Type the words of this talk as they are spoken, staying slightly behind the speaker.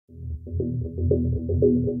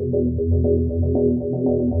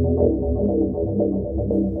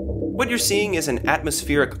What you're seeing is an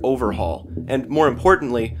atmospheric overhaul, and more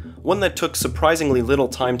importantly, one that took surprisingly little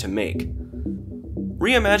time to make.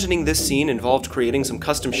 Reimagining this scene involved creating some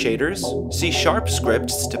custom shaders, C#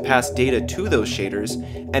 scripts to pass data to those shaders,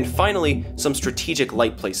 and finally, some strategic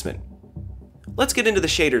light placement. Let's get into the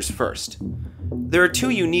shaders first. There are two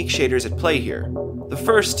unique shaders at play here. The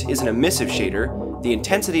first is an emissive shader, the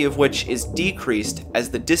intensity of which is decreased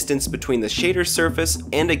as the distance between the shader surface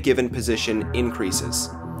and a given position increases.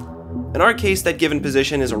 In our case, that given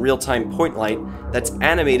position is a real-time point light that's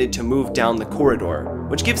animated to move down the corridor,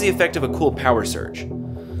 which gives the effect of a cool power surge.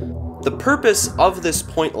 The purpose of this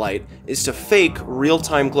point light is to fake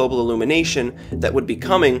real-time global illumination that would be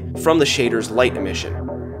coming from the shader's light emission.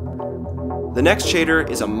 The next shader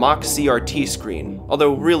is a mock CRT screen,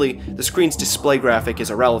 although really, the screen's display graphic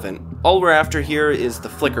is irrelevant. All we're after here is the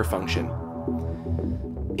flicker function.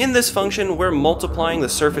 In this function, we're multiplying the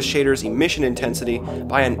surface shader's emission intensity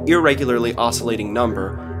by an irregularly oscillating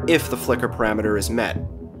number if the flicker parameter is met.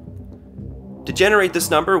 To generate this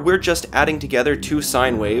number, we're just adding together two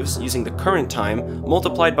sine waves using the current time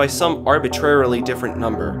multiplied by some arbitrarily different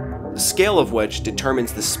number, the scale of which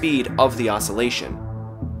determines the speed of the oscillation.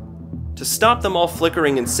 To stop them all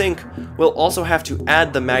flickering in sync, we'll also have to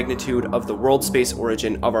add the magnitude of the world-space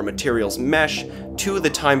origin of our material's mesh to the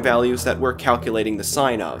time values that we're calculating the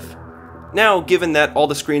sine of. Now, given that all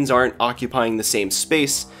the screens aren't occupying the same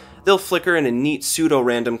space, they'll flicker in a neat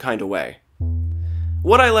pseudo-random kind of way.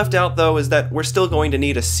 What I left out though is that we're still going to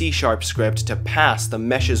need a C# script to pass the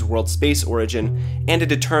mesh's world-space origin and to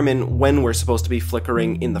determine when we're supposed to be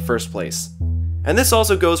flickering in the first place. And this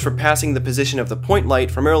also goes for passing the position of the point light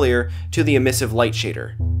from earlier to the emissive light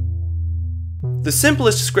shader. The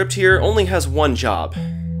simplest script here only has one job.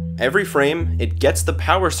 Every frame, it gets the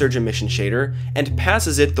power surge emission shader and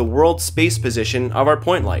passes it the world space position of our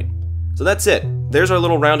point light. So that's it. There's our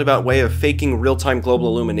little roundabout way of faking real-time global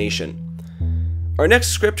illumination. Our next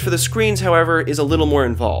script for the screens, however, is a little more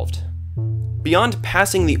involved. Beyond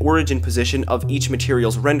passing the origin position of each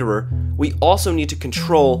material's renderer, we also need to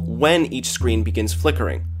control when each screen begins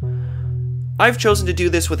flickering. I've chosen to do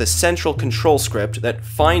this with a central control script that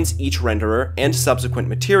finds each renderer and subsequent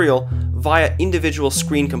material via individual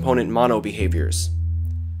screen component mono behaviors.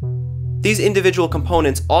 These individual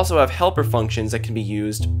components also have helper functions that can be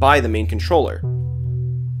used by the main controller.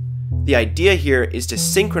 The idea here is to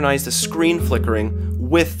synchronize the screen flickering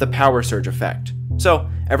with the power surge effect. So,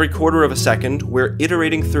 every quarter of a second, we're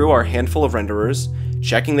iterating through our handful of renderers,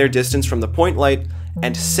 checking their distance from the point light,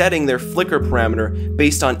 and setting their flicker parameter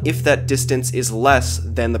based on if that distance is less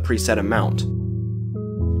than the preset amount.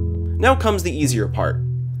 Now comes the easier part.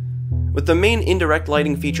 With the main indirect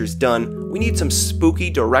lighting features done, we need some spooky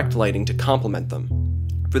direct lighting to complement them.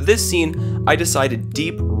 For this scene, I decided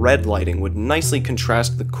deep red lighting would nicely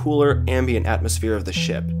contrast the cooler ambient atmosphere of the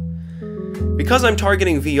ship. Because I'm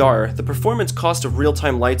targeting VR, the performance cost of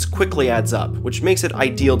real-time lights quickly adds up, which makes it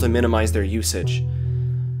ideal to minimize their usage.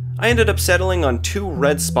 I ended up settling on two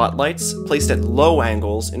red spotlights placed at low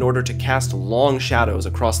angles in order to cast long shadows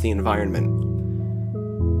across the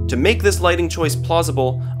environment. To make this lighting choice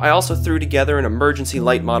plausible, I also threw together an emergency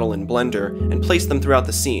light model in Blender and placed them throughout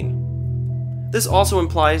the scene. This also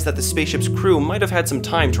implies that the spaceship's crew might have had some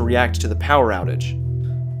time to react to the power outage.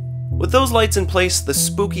 With those lights in place, the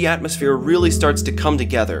spooky atmosphere really starts to come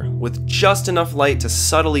together, with just enough light to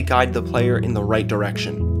subtly guide the player in the right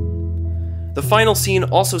direction. The final scene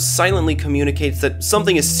also silently communicates that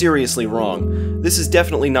something is seriously wrong. This is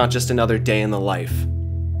definitely not just another day in the life.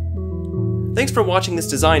 Thanks for watching this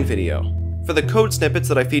design video. For the code snippets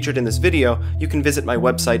that I featured in this video, you can visit my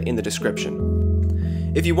website in the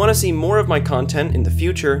description. If you want to see more of my content in the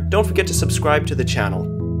future, don't forget to subscribe to the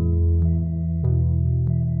channel.